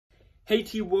Hey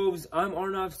T-Wolves, I'm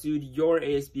Arnav Sood, your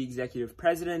ASB Executive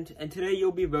President, and today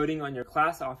you'll be voting on your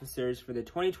class officers for the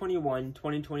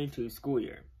 2021-2022 school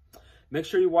year. Make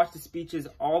sure you watch the speeches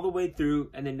all the way through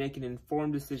and then make an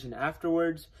informed decision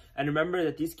afterwards. And remember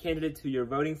that these candidates who you're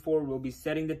voting for will be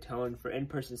setting the tone for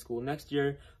in-person school next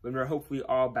year when we're hopefully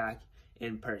all back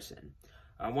in person.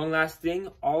 One last thing,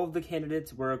 all of the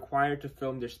candidates were required to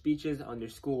film their speeches on their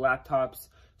school laptops,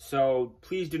 so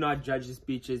please do not judge the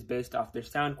speeches based off their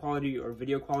sound quality or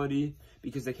video quality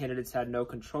because the candidates had no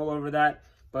control over that,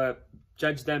 but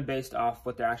judge them based off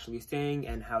what they're actually saying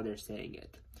and how they're saying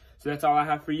it. So that's all I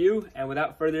have for you, and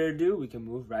without further ado, we can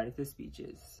move right into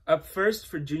speeches. Up first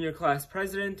for Junior Class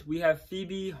President, we have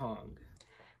Phoebe Hong.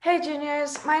 Hey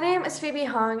juniors, my name is Phoebe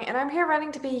Hong, and I'm here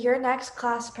running to be your next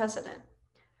class president.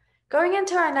 Going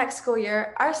into our next school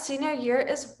year, our senior year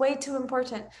is way too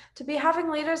important to be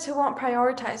having leaders who won't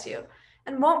prioritize you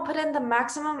and won't put in the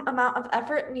maximum amount of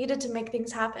effort needed to make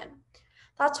things happen.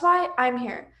 That's why I'm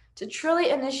here, to truly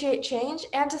initiate change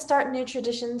and to start new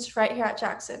traditions right here at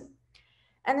Jackson.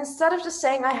 And instead of just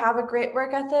saying I have a great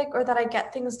work ethic or that I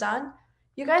get things done,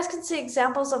 you guys can see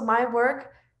examples of my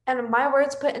work and my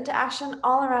words put into action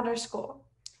all around our school.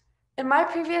 In my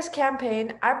previous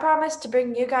campaign, I promised to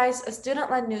bring you guys a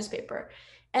student-led newspaper,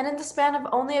 and in the span of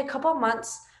only a couple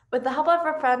months, with the help of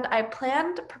a friend, I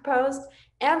planned, proposed,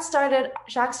 and started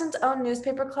Jackson's own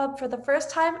newspaper club for the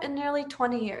first time in nearly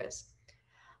 20 years.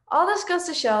 All this goes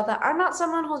to show that I'm not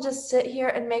someone who'll just sit here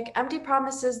and make empty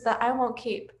promises that I won't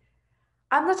keep.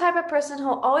 I'm the type of person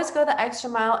who'll always go the extra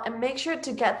mile and make sure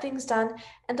to get things done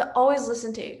and to always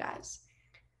listen to you guys.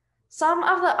 Some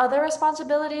of the other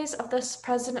responsibilities of this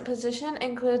president position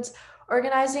includes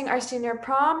organizing our senior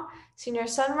prom, senior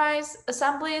sunrise,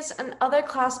 assemblies, and other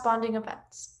class bonding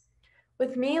events.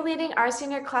 With me leading our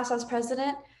senior class as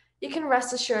president, you can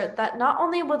rest assured that not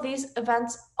only will these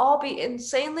events all be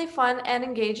insanely fun and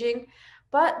engaging,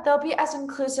 but they'll be as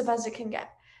inclusive as it can get,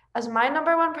 as my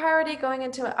number one priority going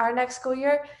into our next school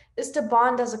year is to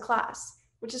bond as a class,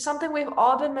 which is something we've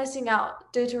all been missing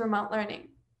out due to remote learning.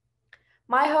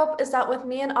 My hope is that with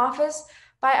me in office,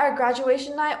 by our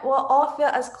graduation night, we'll all feel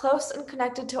as close and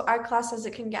connected to our class as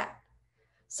it can get.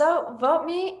 So vote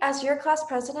me as your class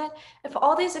president if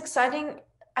all these exciting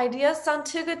ideas sound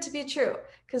too good to be true,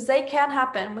 because they can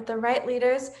happen with the right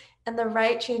leaders and the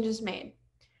right changes made.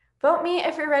 Vote me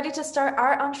if you're ready to start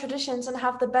our own traditions and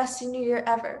have the best senior year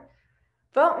ever.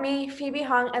 Vote me, Phoebe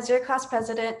Hong, as your class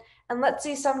president, and let's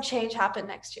see some change happen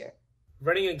next year.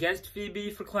 Running against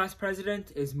Phoebe for class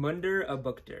president is Munder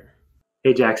Abukter.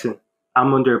 Hey Jackson,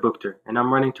 I'm Munder Abukter, and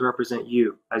I'm running to represent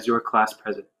you as your class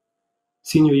president.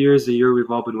 Senior year is the year we've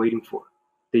all been waiting for,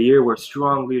 the year where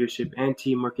strong leadership and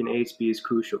teamwork in ASB is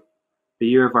crucial, the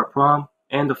year of our prom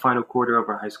and the final quarter of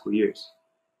our high school years.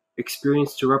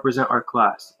 Experience to represent our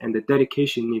class and the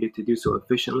dedication needed to do so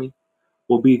efficiently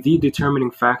will be the determining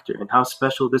factor in how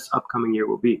special this upcoming year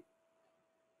will be.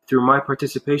 Through my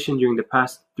participation during the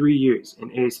past 3 years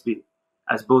in ASB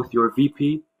as both your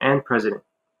VP and president,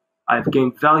 I have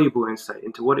gained valuable insight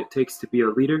into what it takes to be a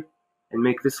leader and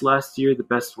make this last year the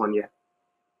best one yet.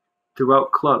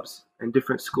 Throughout clubs and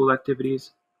different school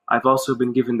activities, I've also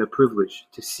been given the privilege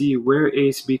to see where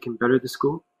ASB can better the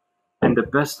school and the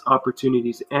best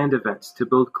opportunities and events to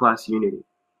build class unity.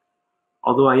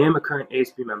 Although I am a current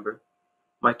ASB member,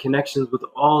 my connections with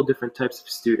all different types of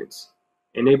students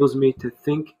enables me to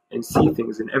think and see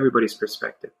things in everybody's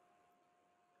perspective.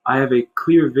 I have a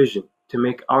clear vision to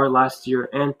make our last year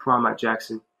and prom at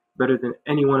Jackson better than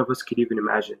any one of us could even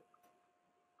imagine.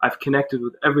 I've connected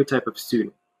with every type of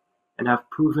student and have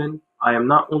proven I am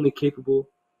not only capable,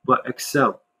 but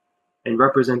excel in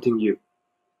representing you.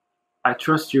 I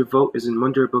trust your vote is in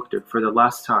Munder Abukter for the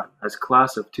last time as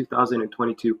class of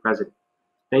 2022 president.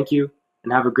 Thank you,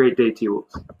 and have a great day,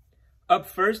 T-Wolves. Up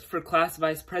first for class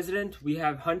vice president, we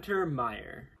have Hunter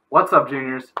Meyer. What's up,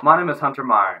 juniors? My name is Hunter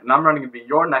Meyer, and I'm running to be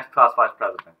your next class vice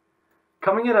president.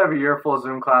 Coming in every year full of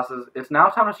Zoom classes, it's now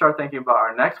time to start thinking about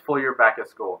our next full year back at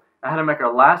school and how to make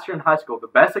our last year in high school the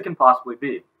best it can possibly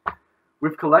be.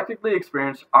 We've collectively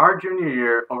experienced our junior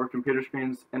year over computer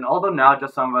screens, and although now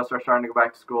just some of us are starting to go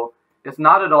back to school, it's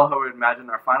not at all how we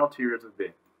imagined our final 2 years would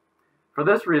be. For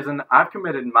this reason, I've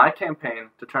committed my campaign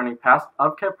to turning past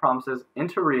upkept promises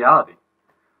into reality.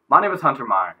 My name is Hunter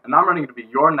Meyer, and I'm running to be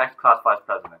your next class vice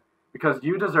president, because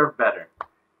you deserve better.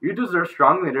 You deserve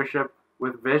strong leadership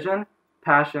with vision,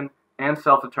 passion, and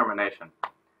self-determination.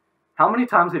 How many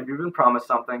times have you been promised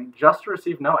something just to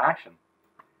receive no action?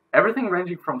 Everything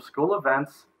ranging from school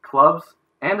events, clubs,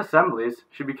 and assemblies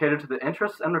should be catered to the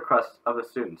interests and requests of the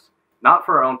students, not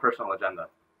for our own personal agenda.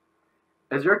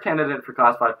 As your candidate for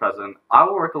Class 5 President, I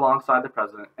will work alongside the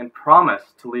President and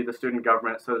promise to lead the student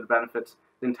government so that it benefits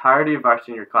the entirety of our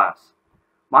senior class.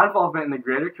 My involvement in the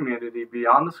greater community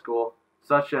beyond the school,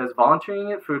 such as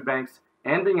volunteering at food banks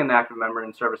and being an active member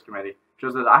in service committee,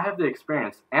 shows that I have the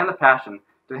experience and the passion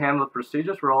to handle the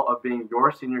prestigious role of being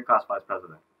your senior Class 5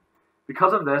 President.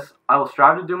 Because of this, I will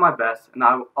strive to do my best, and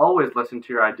I will always listen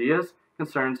to your ideas,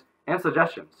 concerns, and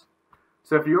suggestions.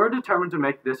 So if you are determined to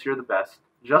make this year the best,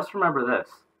 just remember this: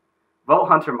 vote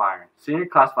Hunter Meyer, Senior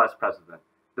Class Vice President,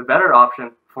 the better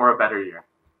option for a better year.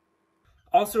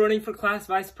 Also running for Class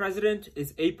Vice President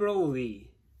is April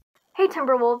Lee. Hey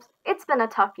Timberwolves, it's been a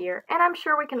tough year, and I'm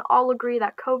sure we can all agree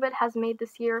that COVID has made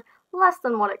this year less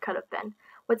than what it could have been.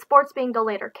 With sports being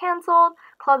delayed or canceled,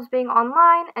 clubs being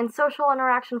online, and social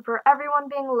interaction for everyone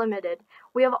being limited,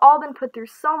 we have all been put through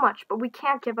so much, but we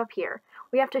can't give up here.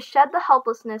 We have to shed the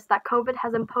helplessness that COVID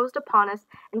has imposed upon us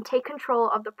and take control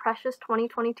of the precious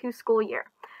 2022 school year.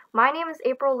 My name is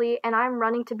April Lee, and I'm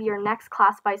running to be your next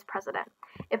class vice president.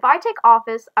 If I take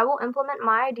office, I will implement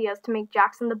my ideas to make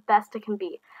Jackson the best it can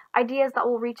be. Ideas that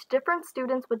will reach different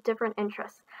students with different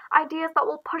interests. Ideas that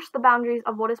will push the boundaries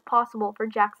of what is possible for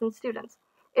Jackson students.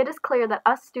 It is clear that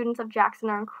us students of Jackson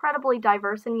are incredibly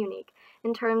diverse and unique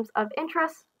in terms of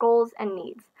interests, goals, and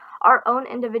needs. Our own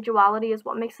individuality is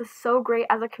what makes us so great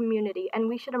as a community, and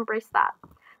we should embrace that.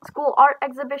 School art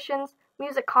exhibitions,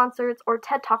 music concerts, or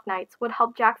TED Talk nights would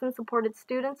help Jackson support its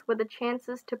students with the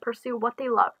chances to pursue what they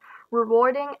love,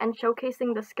 rewarding and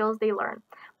showcasing the skills they learn.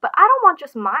 But I don't want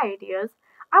just my ideas.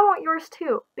 I want yours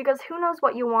too, because who knows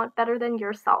what you want better than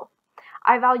yourself?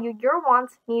 I value your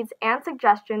wants, needs, and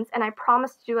suggestions, and I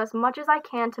promise to do as much as I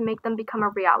can to make them become a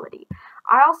reality.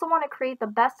 I also want to create the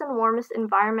best and warmest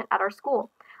environment at our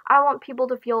school. I want people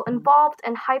to feel involved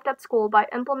and hyped at school by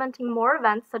implementing more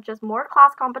events such as more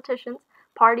class competitions,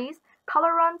 parties,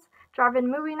 color runs,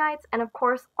 drive-in movie nights, and of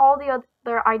course, all the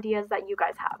other ideas that you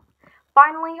guys have.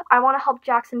 Finally, I want to help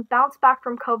Jackson bounce back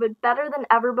from COVID better than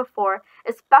ever before,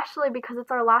 especially because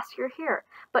it's our last year here.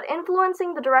 But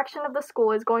influencing the direction of the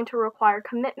school is going to require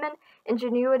commitment,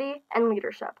 ingenuity, and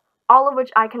leadership, all of which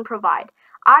I can provide.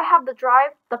 I have the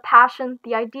drive, the passion,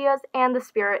 the ideas, and the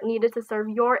spirit needed to serve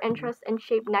your interests and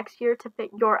shape next year to fit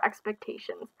your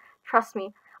expectations. Trust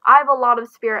me, I have a lot of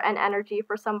spirit and energy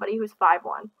for somebody who's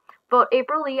 5'1". Vote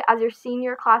April Lee as your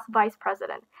senior class vice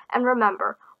president. And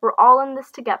remember, we're all in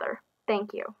this together.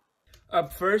 Thank you.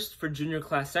 Up first for junior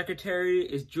class secretary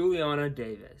is Juliana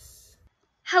Davis.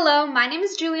 Hello, my name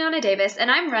is Juliana Davis,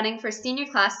 and I'm running for senior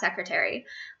class secretary.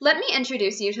 Let me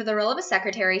introduce you to the role of a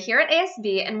secretary here at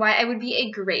ASB and why I would be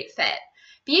a great fit.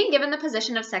 Being given the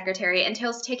position of secretary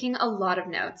entails taking a lot of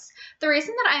notes. The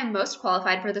reason that I am most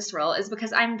qualified for this role is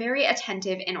because I'm very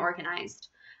attentive and organized.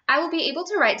 I will be able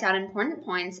to write down important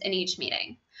points in each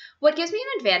meeting. What gives me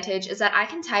an advantage is that I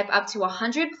can type up to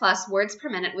 100+ words per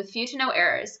minute with few to no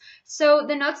errors, so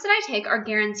the notes that I take are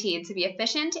guaranteed to be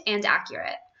efficient and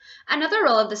accurate. Another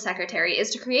role of the secretary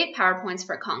is to create PowerPoints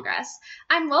for Congress.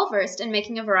 I'm well versed in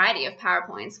making a variety of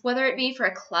PowerPoints, whether it be for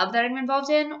a club that I'm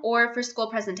involved in or for school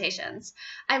presentations.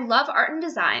 I love art and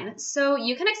design, so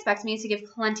you can expect me to give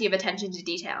plenty of attention to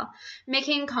detail,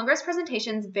 making Congress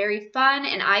presentations very fun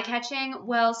and eye-catching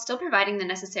while still providing the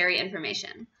necessary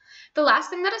information. The last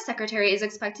thing that a secretary is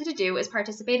expected to do is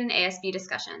participate in ASB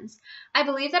discussions. I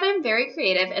believe that I'm very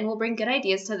creative and will bring good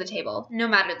ideas to the table, no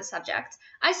matter the subject.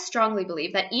 I strongly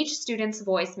believe that each student's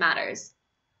voice matters.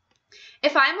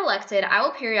 If I am elected, I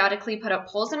will periodically put up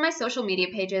polls on my social media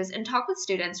pages and talk with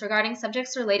students regarding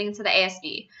subjects relating to the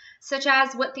ASB, such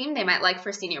as what theme they might like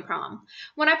for senior prom.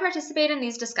 When I participate in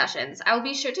these discussions, I will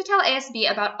be sure to tell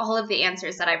ASB about all of the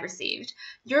answers that I've received.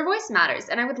 Your voice matters,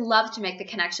 and I would love to make the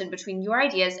connection between your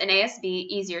ideas and ASB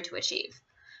easier to achieve.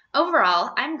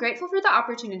 Overall, I'm grateful for the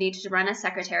opportunity to run as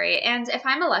secretary, and if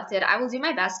I'm elected, I will do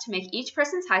my best to make each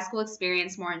person's high school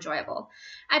experience more enjoyable.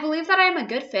 I believe that I am a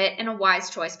good fit and a wise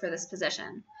choice for this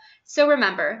position. So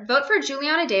remember, vote for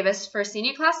Juliana Davis for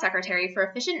senior class secretary for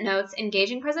efficient notes,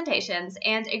 engaging presentations,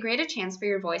 and a greater chance for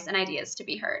your voice and ideas to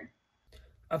be heard.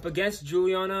 Up against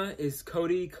Juliana is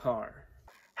Cody Carr.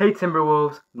 Hey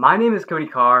Timberwolves, my name is Cody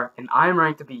Carr, and I am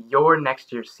running to be your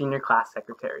next year's senior class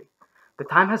secretary. The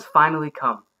time has finally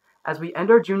come. As we end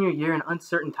our junior year in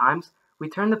uncertain times, we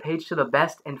turn the page to the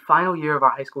best and final year of our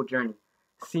high school journey,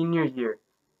 senior year.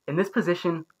 In this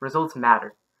position, results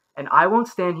matter, and I won't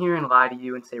stand here and lie to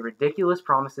you and say ridiculous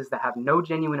promises that have no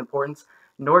genuine importance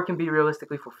nor can be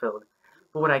realistically fulfilled.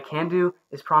 But what I can do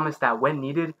is promise that when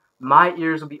needed, my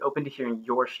ears will be open to hearing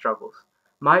your struggles.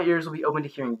 My ears will be open to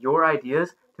hearing your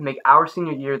ideas to make our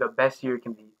senior year the best year it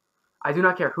can be. I do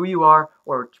not care who you are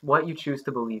or what you choose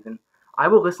to believe in. I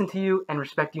will listen to you and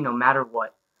respect you no matter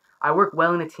what. I work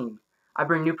well in a team. I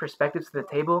bring new perspectives to the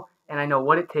table, and I know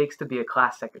what it takes to be a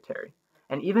class secretary.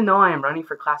 And even though I am running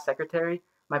for class secretary,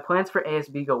 my plans for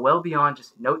ASB go well beyond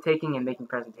just note-taking and making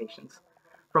presentations.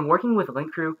 From working with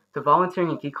Link Crew to volunteering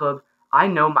in Key Club, I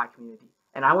know my community,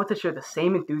 and I want to share the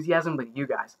same enthusiasm with you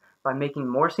guys by making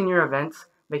more senior events,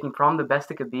 making prom the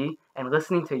best it could be, and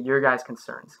listening to your guys'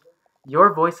 concerns.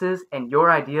 Your voices and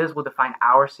your ideas will define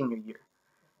our senior year.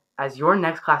 As your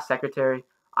next class secretary,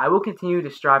 I will continue to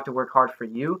strive to work hard for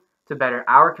you, to better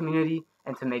our community,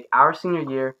 and to make our senior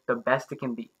year the best it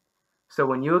can be. So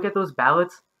when you look at those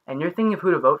ballots and you're thinking of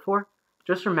who to vote for,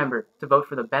 just remember to vote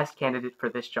for the best candidate for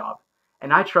this job.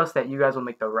 And I trust that you guys will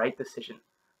make the right decision.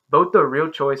 Vote the real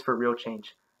choice for real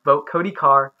change. Vote Cody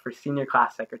Carr for senior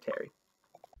class secretary.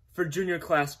 For junior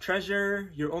class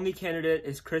treasurer, your only candidate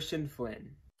is Christian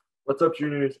Flynn. What's up,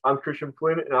 juniors? I'm Christian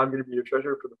Flynn, and I'm going to be your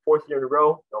treasurer for the 4th year in a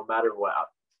row, no matter what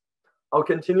happens. I'll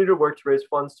continue to work to raise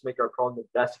funds to make our prom the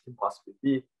best it can possibly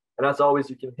be. And as always,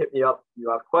 you can hit me up if you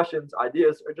have questions,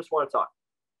 ideas, or just want to talk.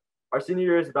 Our senior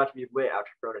year is about to be lit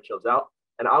after Corona chills out,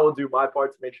 and I will do my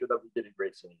part to make sure that we get a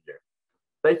great senior year.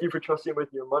 Thank you for trusting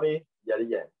with your money yet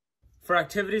again. For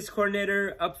activities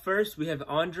coordinator, up first we have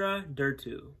Andra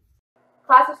Durtu.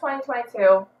 Class of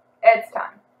 2022, it's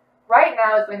time. Right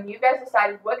now is when you guys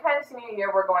decided what kind of senior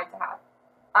year we're going to have.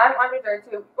 I'm Andra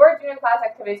Durtu, your junior class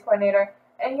activities coordinator,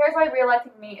 and here's why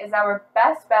re-electing me is our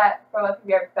best bet for what could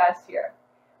be our best year.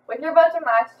 With your votes from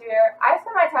last year, I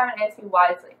spent my time in ASB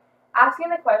wisely, asking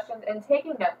the questions and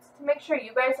taking notes to make sure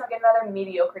you guys don't get another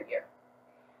mediocre year.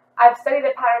 I've studied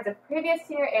the patterns of previous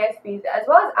senior ASBs as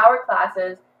well as our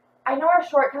classes. I know our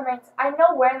shortcomings, I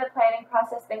know where in the planning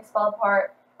process things fall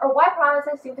apart, or why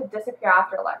promises seem to disappear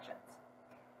after elections.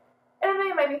 And I know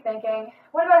you might be thinking,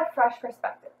 what about a fresh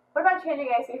perspective? What about changing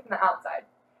ASB from the outside?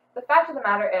 The fact of the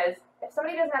matter is, if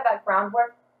somebody doesn't have that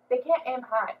groundwork, they can't aim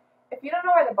high. If you don't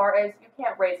know where the bar is, you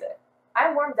can't raise it.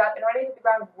 I'm warmed up and ready to hit the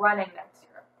ground running next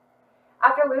year.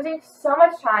 After losing so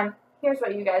much time, here's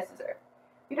what you guys deserve.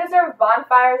 You deserve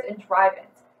bonfires and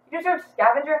drive-ins. You deserve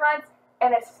scavenger hunts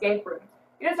and escape rooms.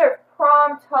 You deserve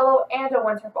prom, Tolo, and a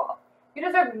winter ball. You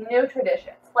deserve new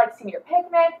traditions, like senior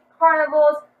picnic,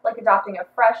 carnivals, like adopting a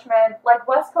freshman, like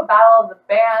Westco Battle of the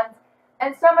Bands,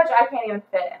 and so much I can't even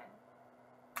fit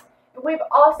in. We've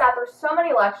all sat through so many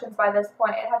elections by this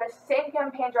point and have the same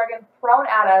campaign jargon thrown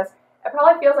at us, it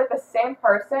probably feels like the same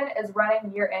person is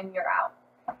running year in, year out.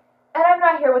 And I'm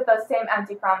not here with those same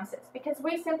empty promises, because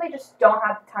we simply just don't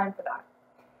have the time for that.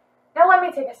 Now let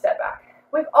me take a step back.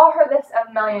 We've all heard this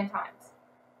a million times,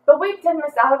 but we did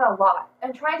miss out on a lot,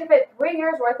 and trying to fit 3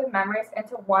 years worth of memories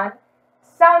into one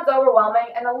sounds overwhelming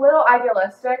and a little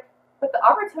idealistic, but the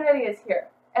opportunity is here,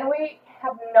 and we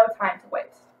have no time to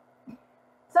waste.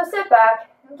 So sit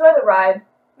back, enjoy the ride.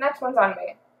 Next one's on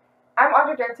me. I'm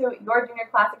Andra Durtu, your junior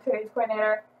class activities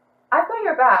coordinator. I've got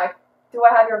your back. Do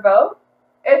I have your vote?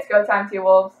 It's go time,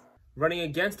 T-Wolves. Running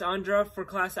against Andra for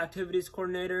class activities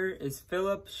coordinator is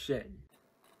Philip Shin.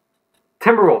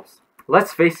 Timberwolves,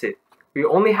 let's face it, we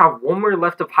only have 1 year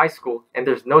left of high school and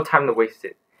there's no time to waste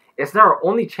it. It's now our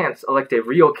only chance to elect a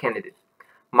real candidate.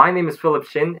 My name is Philip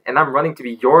Shin and I'm running to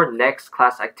be your next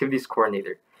class activities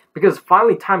coordinator because it's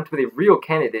finally time to be a real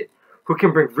candidate who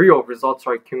can bring real results to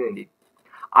our community.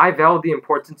 I value the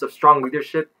importance of strong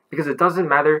leadership because it doesn't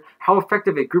matter how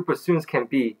effective a group of students can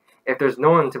be if there's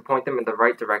no one to point them in the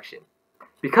right direction.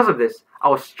 Because of this, I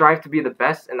will strive to be the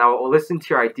best and I will listen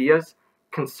to your ideas,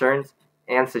 concerns,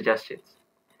 and suggestions.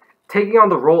 Taking on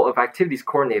the role of activities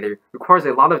coordinator requires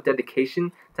a lot of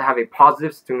dedication to have a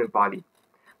positive student body.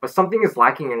 But something is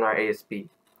lacking in our ASB: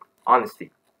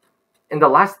 honesty. In the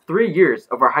last 3 years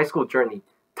of our high school journey,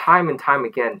 time and time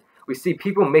again, we see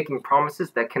people making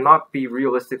promises that cannot be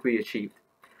realistically achieved.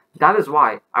 That is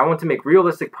why I want to make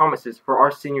realistic promises for our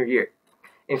senior year,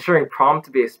 ensuring prom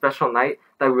to be a special night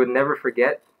that we would never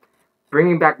forget,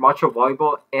 bringing back macho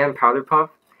volleyball and powder puff,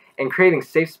 and creating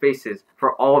safe spaces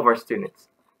for all of our students.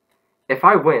 If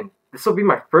I win, this will be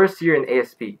my first year in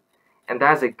ASB, and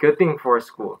that is a good thing for our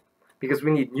school, because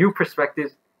we need new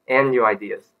perspectives and new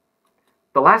ideas.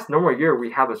 The last normal year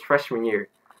we had was freshman year,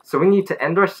 so we need to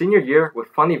end our senior year with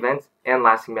fun events and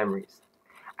lasting memories.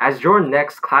 As your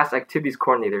next class activities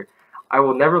coordinator, I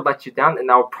will never let you down and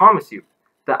I will promise you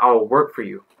that I will work for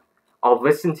you. I'll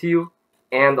listen to you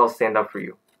and I'll stand up for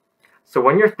you. So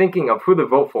when you're thinking of who to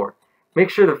vote for, make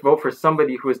sure to vote for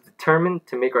somebody who is determined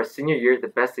to make our senior year the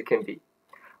best it can be.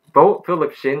 Vote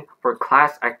Philip Shin for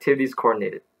class activities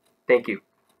coordinator. Thank you.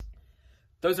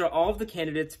 Those are all of the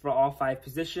candidates for all 5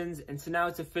 positions, and so now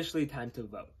it's officially time to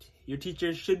vote. Your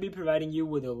teachers should be providing you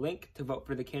with a link to vote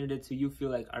for the candidates who you feel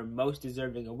like are most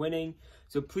deserving of winning.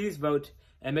 So please vote,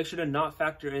 and make sure to not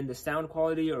factor in the sound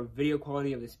quality or video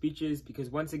quality of the speeches, because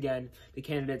once again, the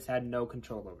candidates had no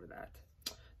control over that.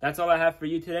 That's all I have for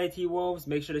you today, T-Wolves.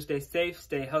 Make sure to stay safe,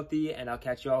 stay healthy, and I'll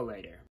catch you all later.